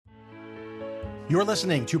You're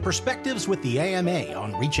listening to Perspectives with the AMA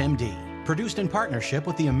on ReachMD, produced in partnership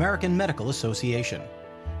with the American Medical Association.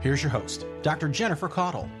 Here's your host, Dr. Jennifer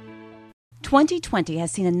Caudle. 2020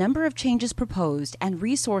 has seen a number of changes proposed and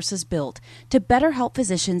resources built to better help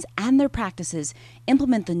physicians and their practices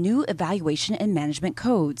implement the new Evaluation and Management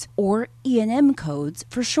Codes, or E&M codes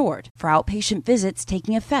for short, for outpatient visits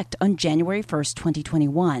taking effect on January 1st,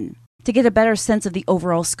 2021. To get a better sense of the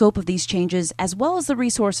overall scope of these changes, as well as the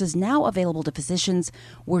resources now available to physicians,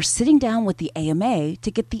 we're sitting down with the AMA to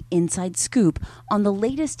get the inside scoop on the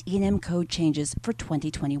latest E&M code changes for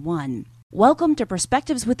 2021. Welcome to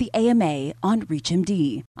Perspectives with the AMA on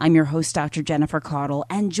ReachMD. I'm your host, Dr. Jennifer Caudle,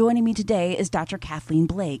 and joining me today is Dr. Kathleen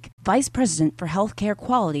Blake, Vice President for Healthcare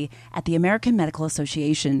Quality at the American Medical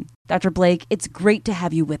Association. Dr. Blake, it's great to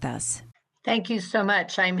have you with us. Thank you so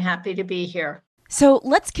much. I'm happy to be here. So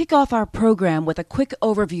let's kick off our program with a quick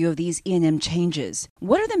overview of these E&M changes.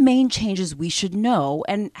 What are the main changes we should know,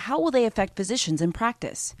 and how will they affect physicians in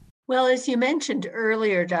practice? Well, as you mentioned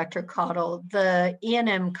earlier, Dr. Caudle, the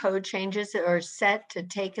E&M code changes are set to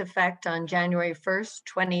take effect on January 1st,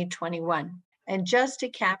 2021. And just to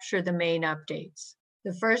capture the main updates.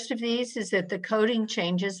 The first of these is that the coding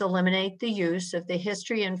changes eliminate the use of the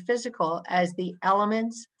history and physical as the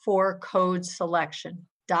elements for code selection.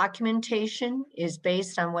 Documentation is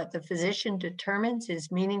based on what the physician determines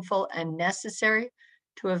is meaningful and necessary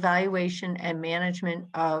to evaluation and management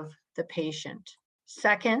of the patient.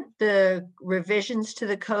 Second, the revisions to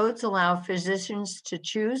the codes allow physicians to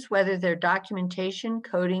choose whether their documentation,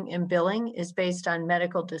 coding, and billing is based on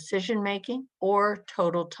medical decision-making or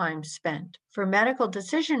total time spent. For medical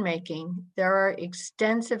decision-making, there are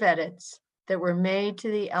extensive edits that were made to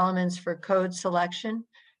the elements for code selection,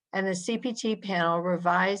 and the CPT panel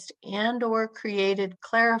revised and/or created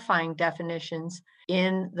clarifying definitions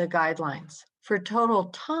in the guidelines. For total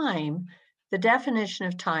time, the definition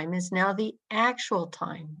of time is now the actual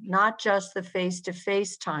time, not just the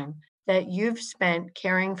face-to-face time that you've spent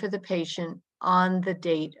caring for the patient on the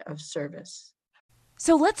date of service.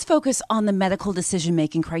 So let's focus on the medical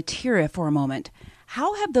decision-making criteria for a moment.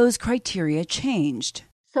 How have those criteria changed?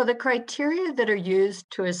 So the criteria that are used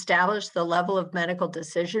to establish the level of medical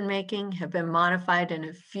decision-making have been modified in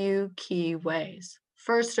a few key ways.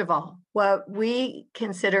 First of all, what we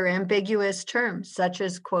consider ambiguous terms, such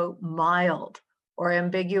as, quote, mild, or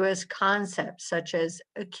ambiguous concepts, such as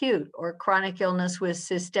acute or chronic illness with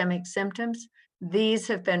systemic symptoms, these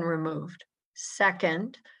have been removed.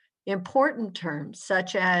 Second, important terms,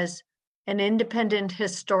 such as an independent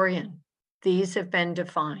historian, these have been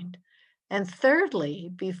defined. And thirdly,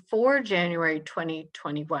 before January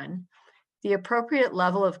 2021, the appropriate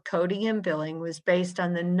level of coding and billing was based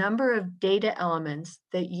on the number of data elements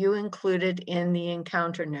that you included in the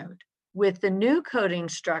encounter node. With the new coding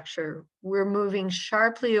structure, we're moving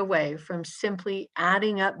sharply away from simply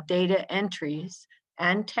adding up data entries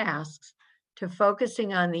and tasks to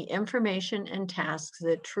focusing on the information and tasks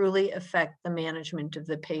that truly affect the management of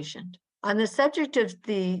the patient. On the subject of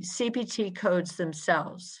the CPT codes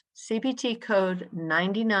themselves, CPT code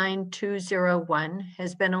 99201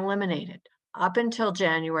 has been eliminated. Up until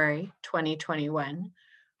January 2021,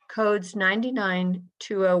 codes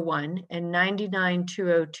 99201 and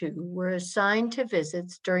 99202 were assigned to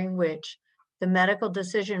visits during which the medical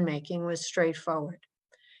decision-making was straightforward.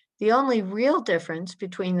 The only real difference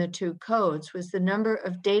between the two codes was the number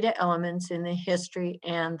of data elements in the history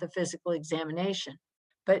and the physical examination.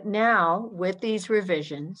 But now, with these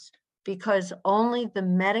revisions, because only the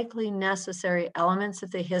medically necessary elements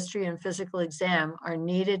of the history and physical exam are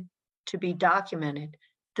needed to be documented,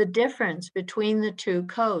 the difference between the two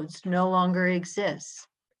codes no longer exists.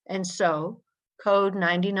 And so, code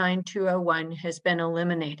 99201 has been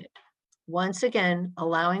eliminated, once again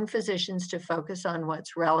allowing physicians to focus on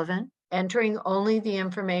what's relevant, entering only the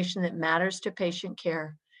information that matters to patient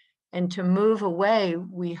care, and to move away,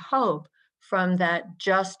 we hope, from that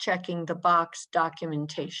just checking the box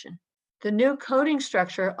documentation. The new coding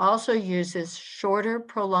structure also uses shorter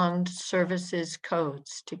prolonged services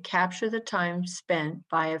codes to capture the time spent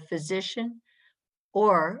by a physician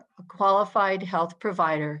or a qualified health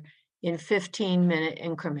provider in 15-minute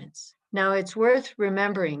increments. Now, it's worth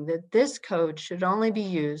remembering that this code should only be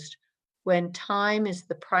used when time is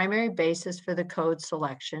the primary basis for the code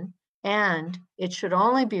selection, and it should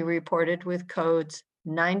only be reported with codes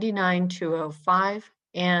 99205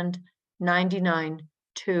 and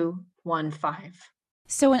 99215.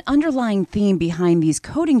 So an underlying theme behind these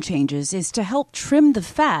coding changes is to help trim the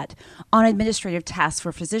fat on administrative tasks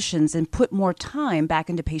for physicians and put more time back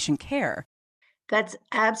into patient care. That's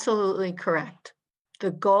absolutely correct.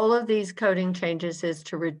 The goal of these coding changes is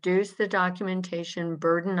to reduce the documentation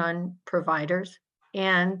burden on providers.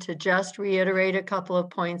 And to just reiterate a couple of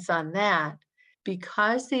points on that,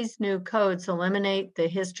 because these new codes eliminate the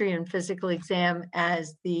history and physical exam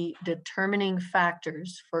as the determining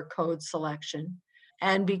factors for code selection,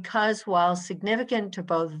 and because while significant to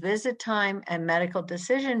both visit time and medical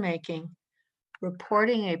decision-making,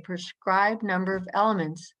 reporting a prescribed number of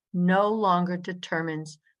elements no longer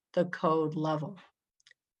determines the code level.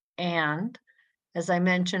 And as I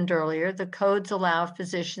mentioned earlier, the codes allow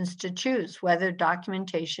physicians to choose whether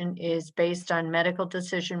documentation is based on medical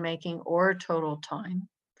decision-making or total time.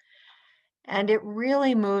 And it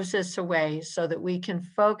really moves us away so that we can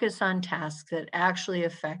focus on tasks that actually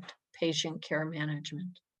affect patient care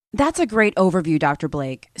management. That's a great overview, Dr.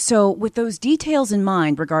 Blake. So with those details in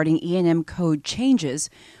mind regarding E&M code changes,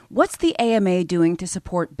 what's the AMA doing to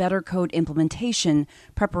support better code implementation,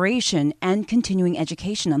 preparation, and continuing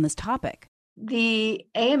education on this topic? The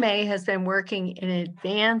AMA has been working in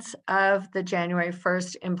advance of the January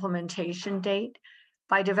 1st implementation date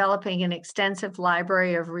by developing an extensive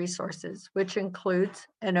library of resources, which includes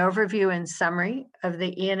an overview and summary of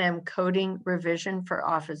the E&M coding revision for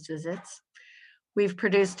office visits. We've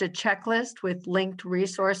produced a checklist with linked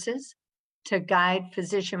resources to guide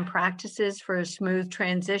physician practices for a smooth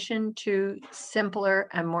transition to simpler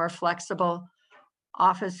and more flexible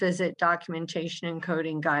office visit documentation and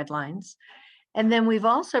coding guidelines. And then we've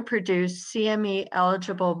also produced CME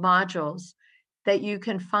eligible modules that you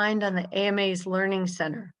can find on the AMA's Learning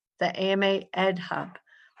Center, the AMA Ed Hub.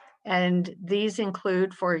 And these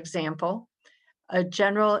include, for example, a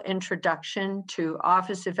general introduction to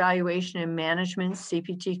office evaluation and management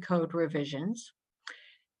CPT code revisions.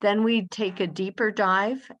 Then we take a deeper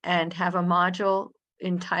dive and have a module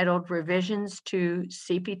entitled Revisions to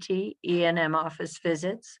CPT E&M Office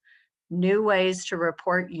Visits, New Ways to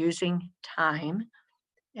Report Using Time,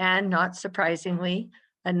 and not surprisingly,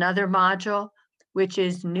 another module, which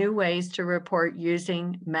is New Ways to Report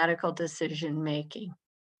Using Medical Decision Making.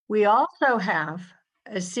 We also have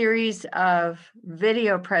a series of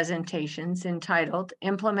video presentations entitled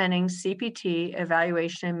Implementing CPT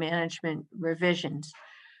Evaluation and Management Revisions.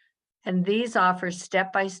 And these offer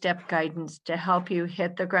step-by-step guidance to help you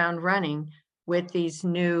hit the ground running with these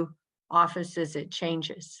new office visit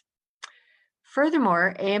changes.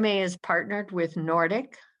 Furthermore, AMA is partnered with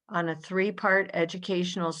Nordic on a 3-part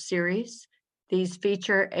educational series. These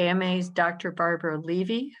feature AMA's Dr. Barbara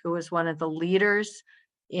Levy, who was one of the leaders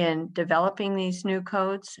in developing these new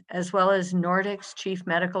codes, as well as Nordic's Chief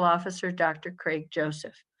Medical Officer, Dr. Craig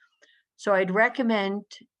Joseph. So I'd recommend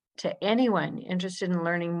to anyone interested in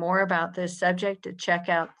learning more about this subject to check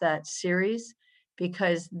out that series,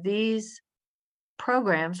 because these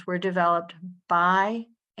programs were developed by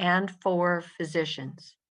and for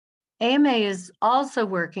physicians. AMA is also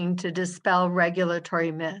working to dispel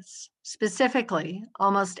regulatory myths. Specifically,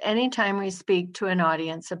 almost any time we speak to an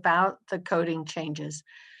audience about the coding changes,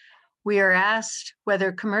 we are asked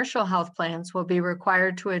whether commercial health plans will be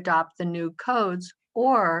required to adopt the new codes,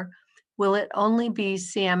 or will it only be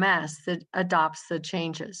CMS that adopts the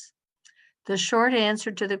changes? The short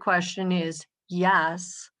answer to the question is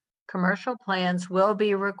yes, commercial plans will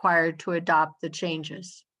be required to adopt the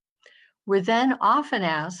changes. We're then often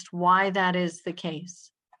asked why that is the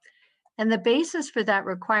case. And the basis for that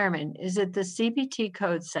requirement is that the CPT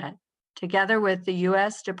code set, together with the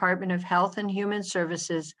U.S. Department of Health and Human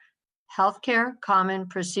Services Healthcare Common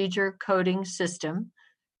Procedure Coding System,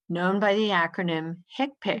 known by the acronym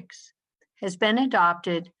HCPCS, has been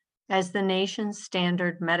adopted as the nation's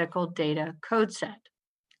standard medical data code set.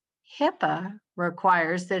 HIPAA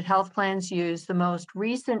requires that health plans use the most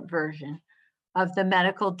recent version of the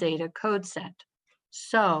medical data code set.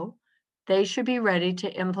 So they should be ready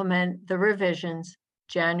to implement the revisions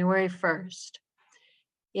January 1st.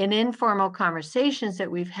 In informal conversations that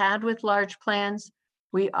we've had with large plans,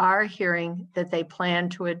 we are hearing that they plan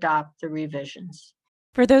to adopt the revisions.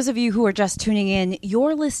 For those of you who are just tuning in,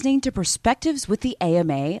 you're listening to Perspectives with the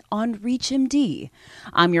AMA on ReachMD.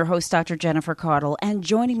 I'm your host, Dr. Jennifer Caudle, and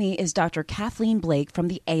joining me is Dr. Kathleen Blake from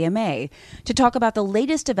the AMA to talk about the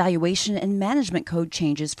latest evaluation and management code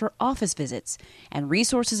changes for office visits and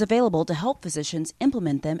resources available to help physicians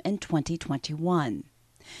implement them in 2021.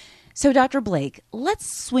 So, Dr. Blake,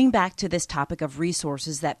 let's swing back to this topic of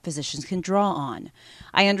resources that physicians can draw on.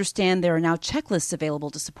 I understand there are now checklists available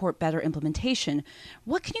to support better implementation.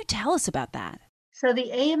 What can you tell us about that? So the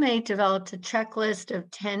AMA developed a checklist of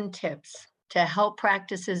 10 tips to help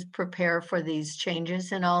practices prepare for these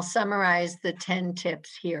changes, and I'll summarize the 10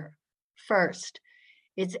 tips here. First,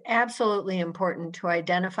 It's absolutely important to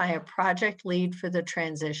identify a project lead for the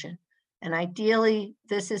transition. And ideally,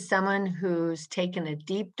 this is someone who's taken a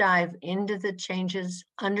deep dive into the changes,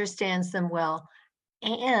 understands them well,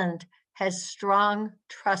 and has strong,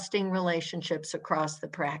 trusting relationships across the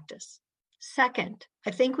practice. Second,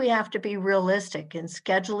 I think we have to be realistic in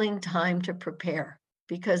scheduling time to prepare,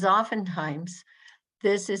 because oftentimes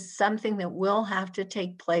this is something that will have to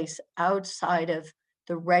take place outside of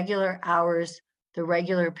the regular hours, the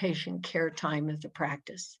regular patient care time of the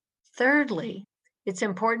practice. Thirdly, it's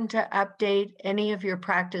important to update any of your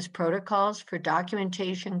practice protocols for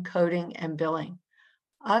documentation, coding, and billing.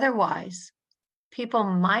 Otherwise, people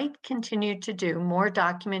might continue to do more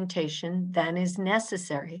documentation than is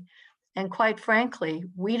necessary. And quite frankly,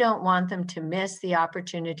 we don't want them to miss the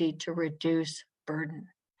opportunity to reduce burden.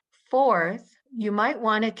 Fourth, you might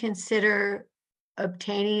want to consider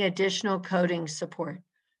obtaining additional coding support,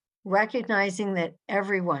 recognizing that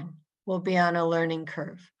everyone will be on a learning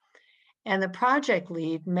curve. And the project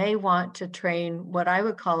lead may want to train what I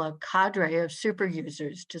would call a cadre of super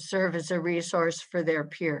users to serve as a resource for their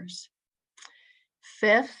peers.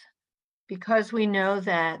 Fifth, because we know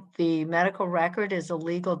that the medical record is a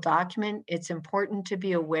legal document, it's important to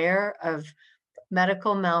be aware of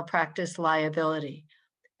medical malpractice liability.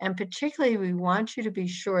 And particularly, we want you to be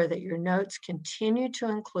sure that your notes continue to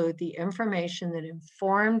include the information that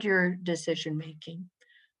informed your decision-making,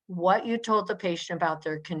 what you told the patient about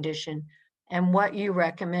their condition, and what you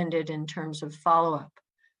recommended in terms of follow-up.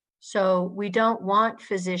 So we don't want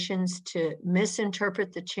physicians to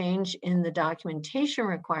misinterpret the change in the documentation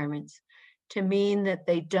requirements to mean that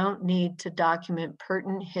they don't need to document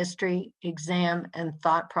pertinent history, exam, and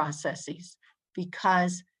thought processes,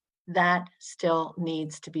 because that still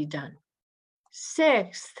needs to be done.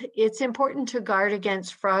 Sixth, it's important to guard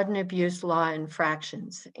against fraud and abuse law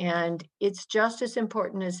infractions, and it's just as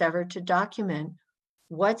important as ever to document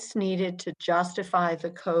what's needed to justify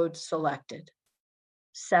the code selected.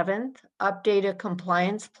 Seventh, update a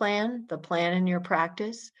compliance plan, the plan in your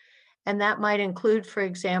practice, and that might include, for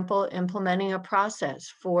example, implementing a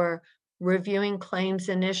process for reviewing claims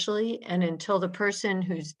initially and until the person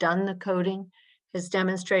who's done the coding has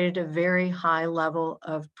demonstrated a very high level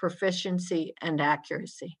of proficiency and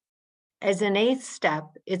accuracy. As an eighth step,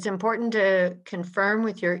 it's important to confirm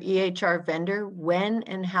with your EHR vendor when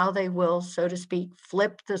and how they will, so to speak,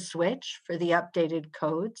 flip the switch for the updated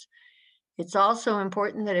codes. It's also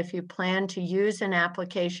important that if you plan to use an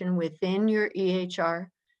application within your EHR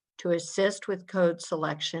to assist with code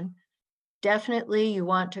selection, definitely you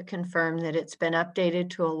want to confirm that it's been updated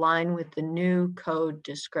to align with the new code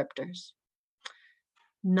descriptors.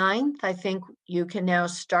 Ninth, I think you can now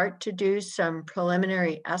start to do some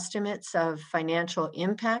preliminary estimates of financial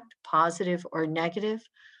impact, positive or negative,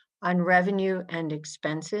 on revenue and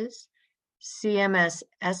expenses. CMS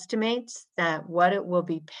estimates that what it will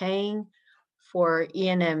be paying for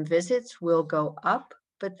E&M visits will go up,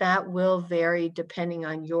 but that will vary depending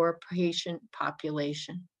on your patient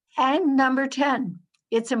population. And number 10,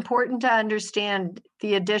 it's important to understand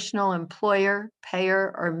the additional employer,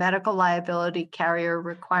 payer, or medical liability carrier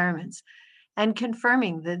requirements and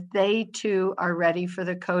confirming that they too are ready for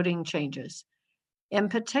the coding changes. In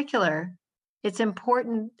particular, it's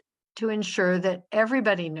important to ensure that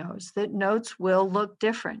everybody knows that notes will look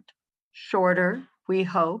different, shorter, we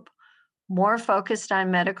hope, more focused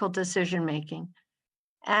on medical decision-making,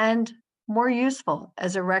 and more useful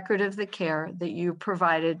as a record of the care that you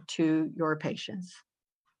provided to your patients.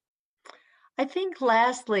 I think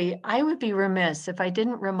lastly, I would be remiss if I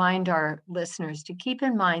didn't remind our listeners to keep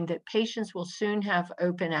in mind that patients will soon have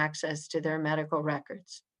open access to their medical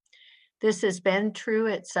records. This has been true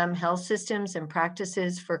at some health systems and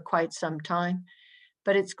practices for quite some time,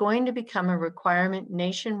 but it's going to become a requirement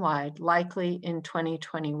nationwide, likely in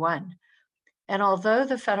 2021. And although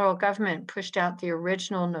the federal government pushed out the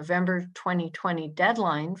original November 2020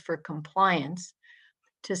 deadline for compliance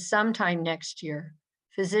to sometime next year,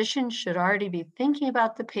 physicians should already be thinking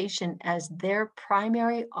about the patient as their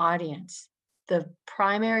primary audience, the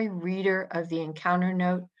primary reader of the encounter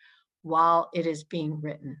note while it is being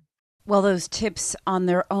written. Well, those tips on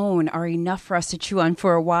their own are enough for us to chew on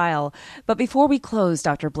for a while. But before we close,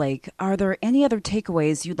 Dr. Blake, are there any other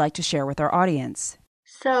takeaways you'd like to share with our audience?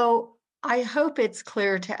 So I hope it's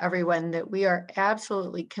clear to everyone that we are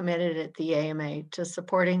absolutely committed at the AMA to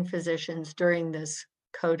supporting physicians during this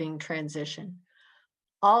coding transition.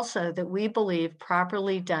 Also, that we believe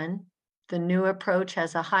properly done, the new approach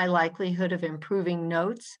has a high likelihood of improving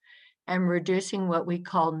notes and reducing what we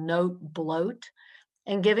call note bloat,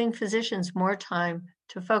 and giving physicians more time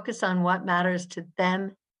to focus on what matters to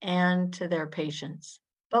them and to their patients.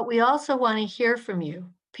 But we also want to hear from you,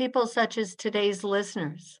 people such as today's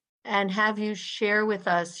listeners, and have you share with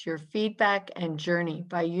us your feedback and journey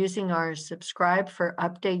by using our subscribe for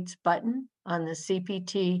updates button on the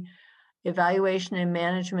CPT Evaluation and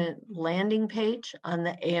Management landing page on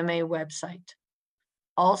the AMA website.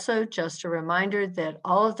 Also, just a reminder that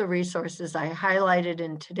all of the resources I highlighted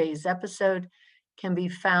in today's episode can be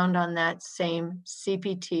found on that same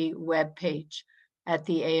CPT webpage at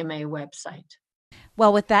the AMA website.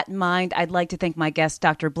 Well, with that in mind, I'd like to thank my guest,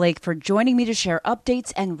 Dr. Blake, for joining me to share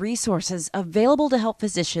updates and resources available to help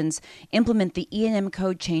physicians implement the E&M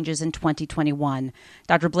code changes in 2021.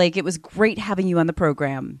 Dr. Blake, it was great having you on the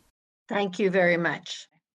program. Thank you very much.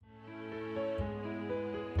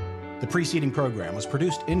 The preceding program was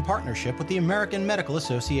produced in partnership with the American Medical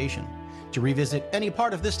Association. To revisit any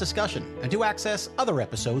part of this discussion and to access other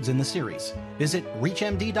episodes in the series, visit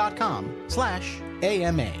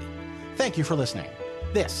reachmd.com/AMA. Thank you for listening.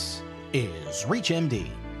 This is ReachMD.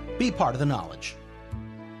 Be part of the knowledge.